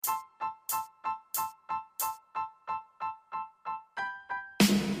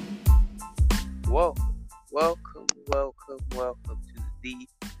the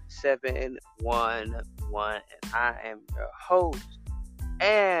 711, and I am your host.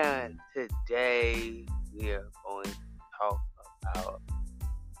 And today we are going to talk about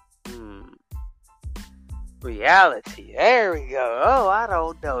reality. There we go. Oh, I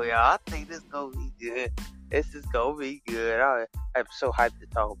don't know, y'all. I think this is gonna be good. This is gonna be good. I'm so hyped to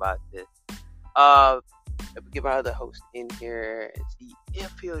talk about this. Let me get my other host in here and see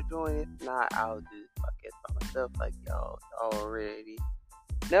if he'll join. If not, I'll do this podcast by myself, like y'all already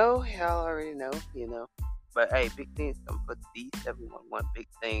know. Y'all already know, But hey, big things coming for the 711. Big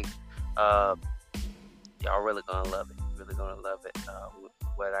things. Y'all really gonna love it. Really gonna love it.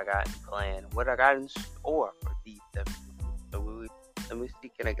 What I got in plan, what I got in store for the 711. So let me see.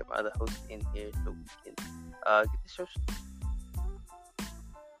 Can I get my other host in here so we can get the show?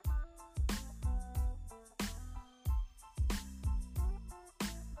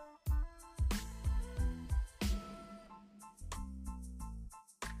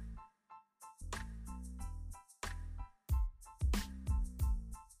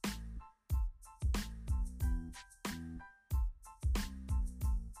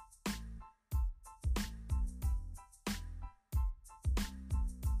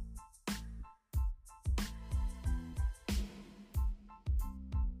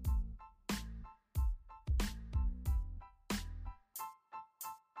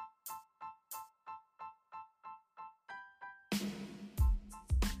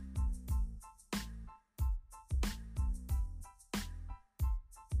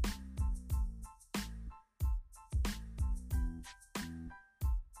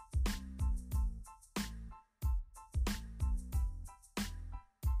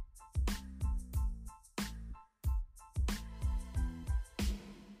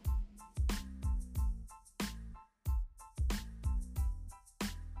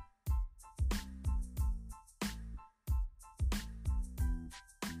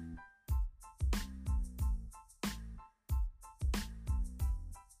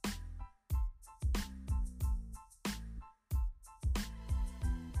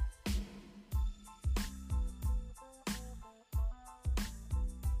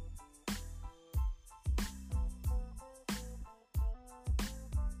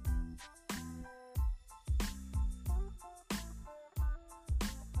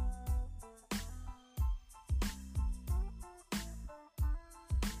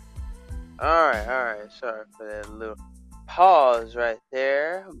 Alright. Sorry for that little pause right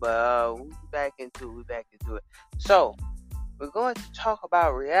there. But we'll be back into it. So, we're going to talk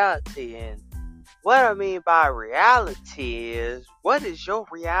about reality. And what I mean by reality is, what is your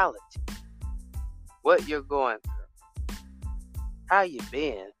reality? What you're going through? How you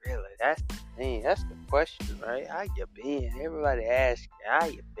been? Really? That's the thing. That's the question, right? How you been? Everybody asks you, how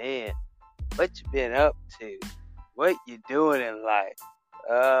you been? What you been up to? What you doing in life?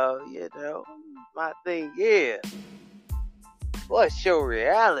 My thing is, what's your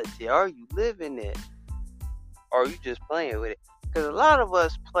reality? Are you living it? Or are you just playing with it? Because a lot of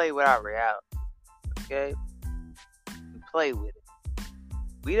us play with our reality, okay? We play with it.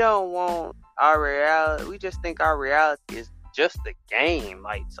 We don't want our reality. We just think our reality is just a game.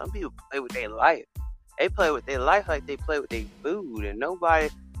 Like, some people play with their life. They play with their life like they play with their food. And nobody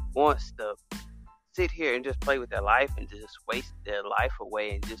wants to sit here and just play with their life and just waste their life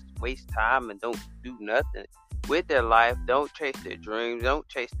away and just waste time and don't do nothing with their life. Don't chase their dreams. Don't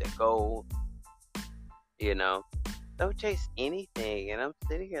chase their goals. Don't chase anything. And I'm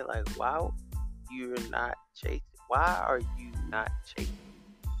sitting here like, why are you not chasing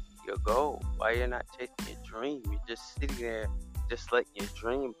your goal? Why you're not chasing your dream? You're just sitting there, just letting your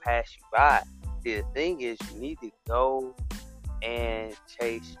dream pass you by. See, the thing is, you need to go and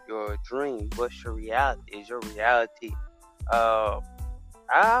chase your dream. What's your reality? Is your reality I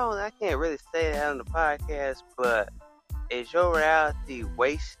can't really say that on the podcast, but is your reality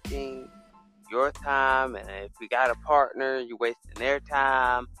wasting your time? And if you got a partner, you're wasting their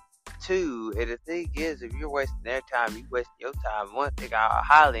time too. And the thing is, if you're wasting their time, you wasting your time. One thing I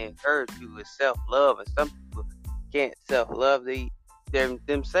highly encourage you is self-love, and some people can't self-love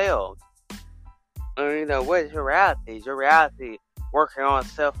themselves. What is your reality? Is your reality working on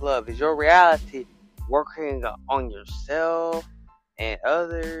self-love? Is your reality working on yourself and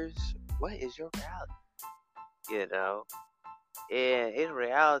others? What is your reality? And in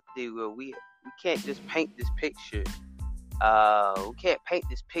reality, where we can't just paint this picture. We can't paint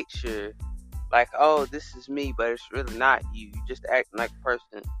this picture like, oh, this is me, but it's really not you. You just acting like a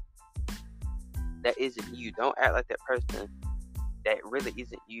person that isn't you. Don't act like that person that really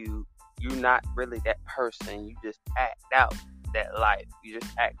isn't you. You're not really that person. You just act out that life. You're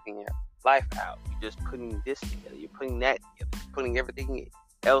just acting life out. You're just putting this together. You're putting that together. You're putting everything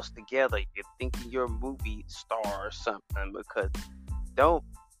else together. You're thinking you're a movie star or something, because don't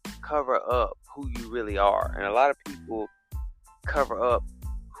cover up who you really are. And a lot of people cover up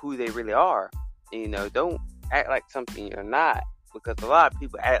who they really are. Don't act like something you're not, because a lot of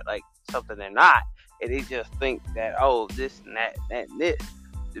people act like something they're not, and they just think that, oh, this and that and this.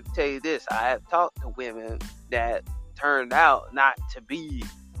 To tell you this, I have talked to women that turned out not to be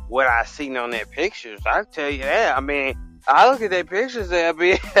what I seen on their pictures. I tell you that. I mean, I look at their pictures and I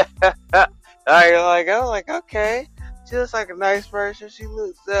be I'm like, okay, she looks like a nice person. She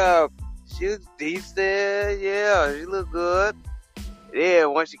looks decent. Yeah, she look good. Yeah,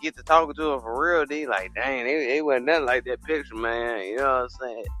 once you get to talking to her for real, then like, dang, it wasn't nothing like that picture, man. You know what I'm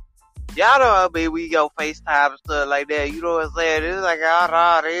saying? Y'all know how we go FaceTime and stuff like that. You know what I'm saying? It's like,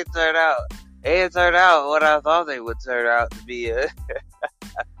 oh, they didn't turn out what I thought they would turn out to be.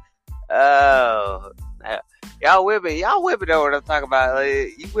 Oh, y'all women know what I'm talking about.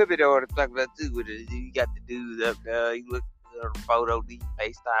 Like, you women know what I'm talking about too. You got the dudes up there. You look at the photo, the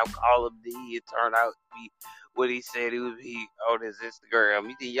FaceTime, call him, it turned out to be what he said it would be on his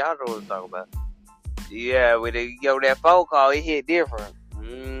Instagram. Y'all know what I'm talking about. Yeah, when they that phone call, it hit different.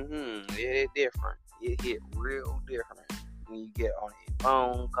 It hit different. It hit real different when you get on a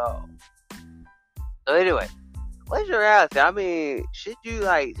phone call. So anyway, what's your reality? I mean, should you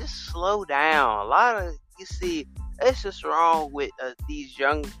just slow down? A lot of, you see, it's just wrong with these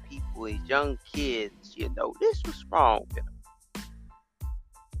young people, these young kids. This was wrong with them.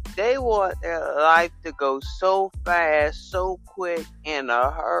 They want their life to go so fast, so quick, in a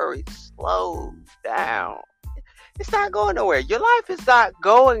hurry. Slow down. It's not going nowhere. Your life is not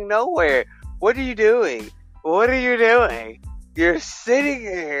going nowhere. What are you doing? You're sitting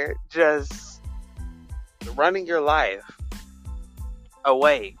here just running your life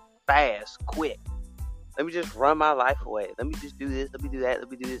away, fast, quick. Let me just run my life away. Let me just do this. Let me do that. Let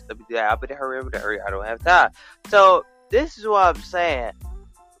me do this. Let me do that. I better hurry. I don't have time. So this is what I'm saying.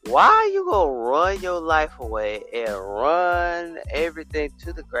 Why are you gonna run your life away and run everything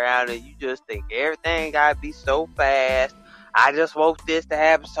to the ground, and you just think everything gotta be so fast? I just want this to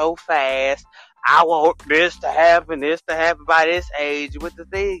happen so fast. I want this to happen by this age. But the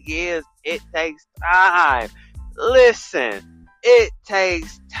thing is, it takes time. Listen, it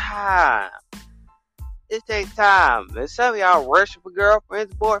takes time. It takes time. And some of y'all rushing for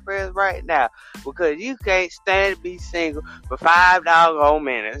girlfriends, boyfriends right now because you can't stand to be single for 5 doggone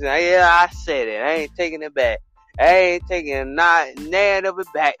minutes. Now, yeah, I said it. I ain't taking it back. I ain't taking not none of it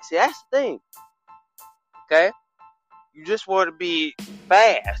back. See, that's the thing. Okay? You just want to be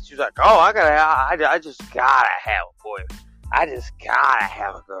fast. You're like, oh, I just gotta have a boyfriend. I just gotta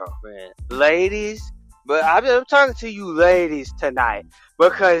have a girlfriend. Ladies, but I'm talking to you ladies tonight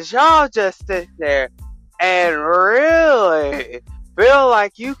because y'all just sit there and really feel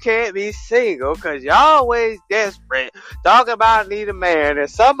like you can't be single because y'all always desperate, talking about need a man, and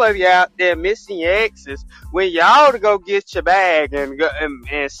somebody out there missing your exes when y'all to go get your bag and go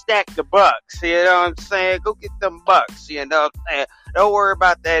and stack the bucks. You know what I'm saying? Go get them bucks. You know what I'm saying? Don't worry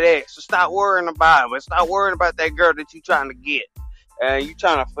about that ex. So stop worrying about him. Stop worrying about that girl that you trying to get. You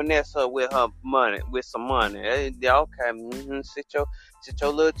trying to finesse her with some money. Okay, sit your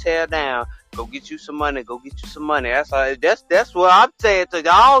little tail down. Go get you some money. That's all. That's what I'm saying to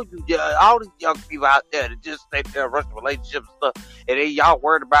all these young people out there that just think they're rushing relationships and stuff, and then y'all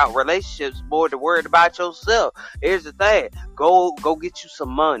worried about relationships more than worried about yourself. Here's the thing: go get you some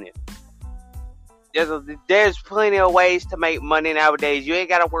money. There's plenty of ways to make money nowadays. You ain't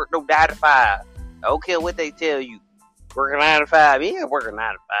gotta work no 9 to 5. I don't care what they tell you. Working 9 to 5. Yeah, working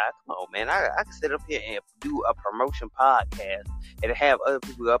 9 to 5. Come on, man. I can sit up here and do a promotion podcast and have other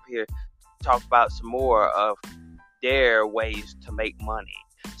people up here talk about some more of their ways to make money.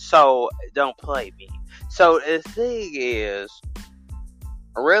 So don't play me. So the thing is,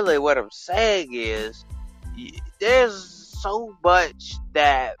 really what I'm saying is, there's so much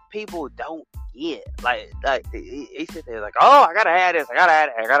that people don't get. Like he sit there like, oh, I gotta have this, I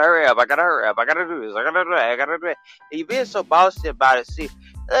gotta hurry up, I gotta do this, I gotta do that. And you being so bossy about it. See,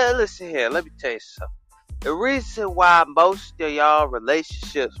 listen here, let me tell you something. The reason why most of y'all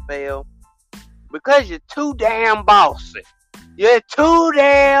relationships fail, because you're too damn bossy. You're too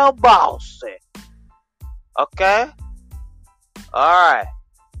damn bossy. Okay? Alright.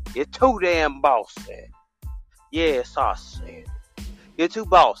 You're too damn bossy. Yes, I said it. You're too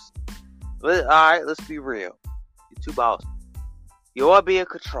bossy. Alright, let's be real. You're too bossy. You want to be in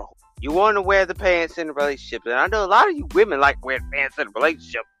control. You want to wear the pants in a relationship. And I know a lot of you women like wearing pants in a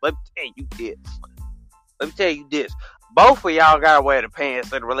relationship. Let me tell you this. Let me tell you this. Both of y'all gotta wear the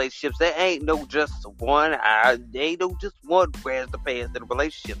pants in the relationships. There ain't no just one. There ain't no just one wears the pants in the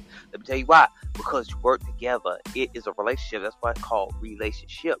relationship. Let me tell you why. Because you work together. It is a relationship. That's why it's called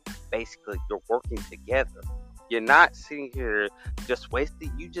relationship. Basically, you're working together. You're not sitting here just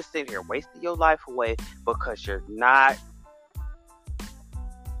wasting. You just sitting here wasting your life away because you're not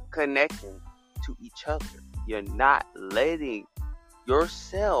connecting to each other. You're not letting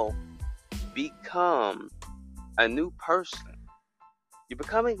yourself become a new person. You're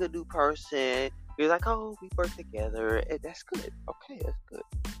becoming a new person. You're like, oh, we work together. And that's good. Okay, that's good.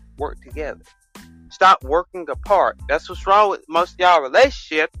 Work together. Stop working apart. That's what's wrong with most of y'all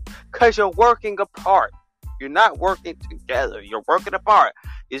relationships, because you're working apart. You're not working together. You're working apart.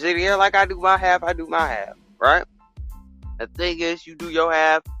 You sit here like, I do my half, I do my half, right? The thing is, you do your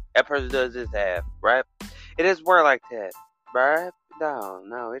half, that person does his half, right? It doesn't work like that, right?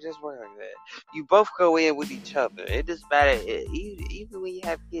 No, it doesn't work like that. You both go in with each other. It doesn't matter. Even when you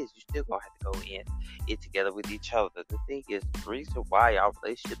have kids, you still gonna have to go in it together with each other. The thing is, the reason why y'all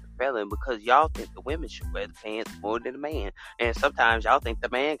relationship is failing because y'all think the women should wear the pants more than the man, and sometimes y'all think the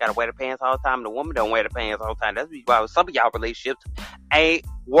man gotta wear the pants all the time, and the woman don't wear the pants all the time. That's why some of y'all relationships ain't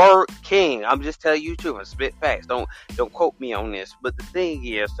working. I'm just telling you the truth. I spit facts. Don't quote me on this. But the thing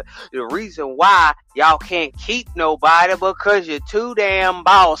is, the reason why y'all can't keep nobody because you're too damn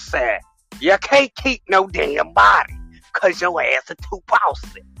bossy. You can't keep no damn body because your ass is too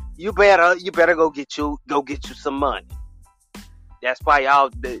bossy. You better go get you some money. That's why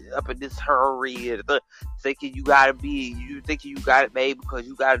y'all up in this hurry and thinking you got it made because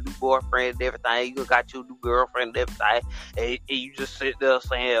you got a new boyfriend and everything. You got your new girlfriend and everything. And you just sit there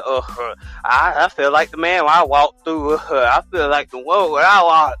saying, I feel like the man when I walk through. I feel like the woman when I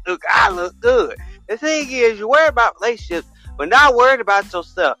walk through. I look good. The thing is, you worry about relationships, but not worried about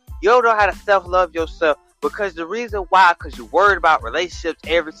yourself. You don't know how to self-love yourself. Because the reason why, because you're worried about relationships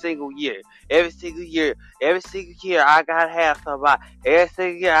every single year. Every single year, I gotta have somebody. Every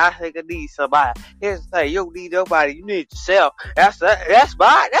single year, I think I need somebody. Here's the thing, you don't need nobody, you need yourself. That's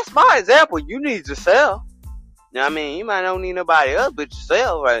my example. You need yourself. Now, I mean, you might not need nobody else but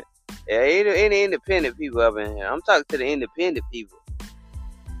yourself, right? Yeah, any independent people up in here. I'm talking to the independent people.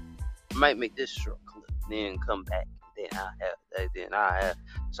 I might make this short clip, then come back. Then I have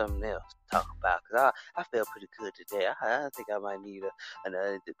something else to talk about, because I feel pretty good today. I think I might need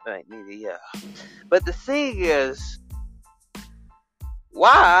yeah. But the thing is,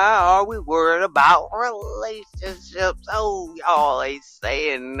 why are we worried about relationships? Oh, y'all ain't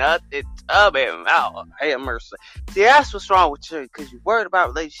saying nothing to me. Oh, have mercy. See, that's what's wrong with you, because you're worried about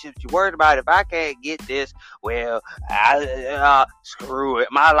relationships. You're worried about if I can't get this, well, screw it.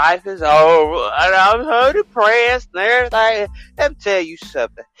 My life is over, and I'm so depressed and everything. Let me tell you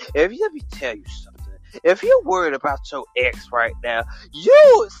something. If you're worried about your ex right now,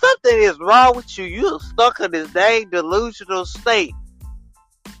 something is wrong with you. You're stuck in this dang delusional state.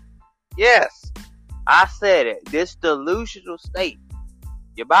 Yes, I said it. This delusional state.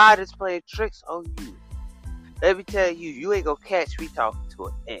 Your body's playing tricks on you. Let me tell you, you ain't gonna catch me talking to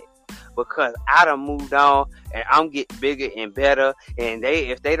an ex. Because I done moved on and I'm getting bigger and better. And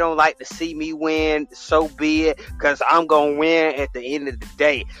if they don't like to see me win, so be it. Because I'm gonna win at the end of the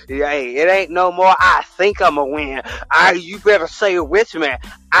day. Hey, it ain't no more I think I'm gonna win. You better say it with me.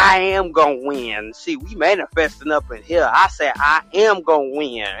 I am gonna win. See, we manifesting up in here. I said I am gonna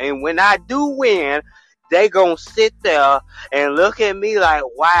win. And when I do win, they gonna sit there and look at me like,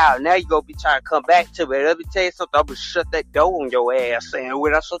 wow, now you gonna be trying to come back to me. Let me tell you something, I'm gonna shut that door on your ass. And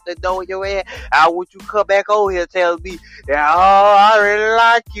when I shut that door on your ass, I want you to come back over here telling me that, oh, I really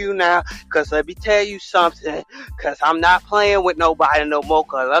like you now. Cause let me tell you something, cause I'm not playing with nobody no more,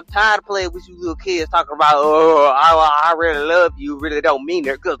 cause I'm tired of playing with you little kids talking about, oh, I really love you, really don't mean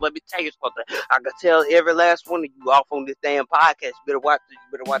it. Cause let me tell you something, I can tell every last one of you off on this damn podcast, you better watch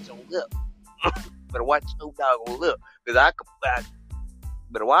your lip. Better watch your dog lip, cause I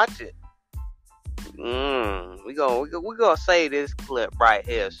better watch it. We gonna say this clip right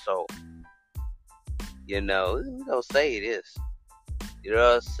here, so we gonna say this. You know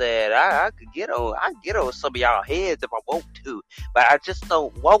what I'm saying? I could get on some of y'all heads if I want to, but I just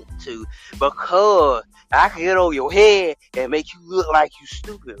don't want to, because I can get on your head and make you look like you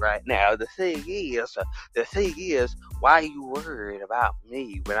stupid right now. The thing is, why are you worried about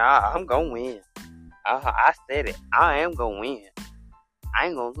me when I'm gonna win? I said it. I am gonna win. I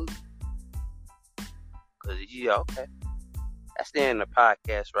ain't gonna lose. Cause okay. That's the end of the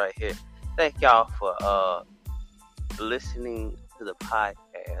podcast right here. Thank y'all for listening to the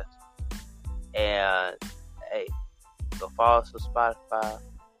podcast. And hey, go follow us on Spotify.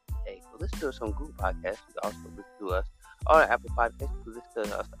 hey, go listen to us on Google Podcasts. You can also listen to us on Apple Podcasts. You can listen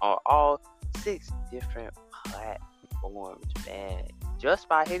to us on all 6 different platforms, man. Just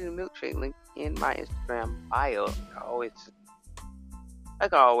by hitting the milkshake link in my Instagram bio. Like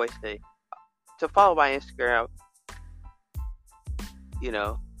I always say, to follow my Instagram,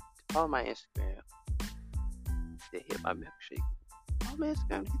 to follow my Instagram, to hit my milkshake. Follow my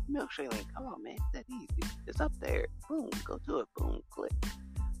Instagram, hit the milkshake link. Come on, man, it's that easy. It's up there. Boom, go to it. Boom, click.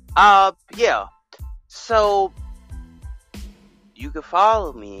 Yeah. So you can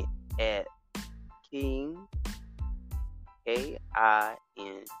follow me at King KING _XT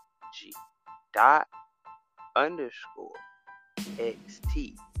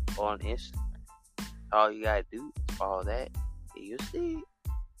on Instagram. All you gotta do is follow that, and you'll see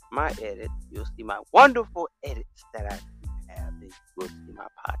my edits. You'll see my wonderful edits that I have. And you will see my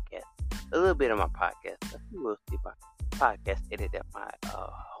podcast, a little bit of my podcast. But you will see my podcast edit that my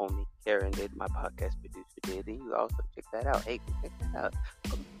homie Karen did, my podcast producer did, and you also check that out. Hey, go check that out.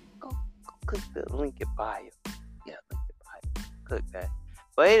 Go click the link in bio. Yeah, link in bio. Click that.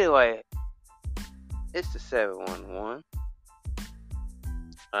 But anyway, it's the 711.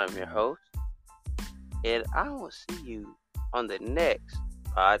 I'm your host, and I will see you on the next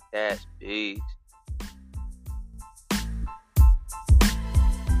podcast. Peace.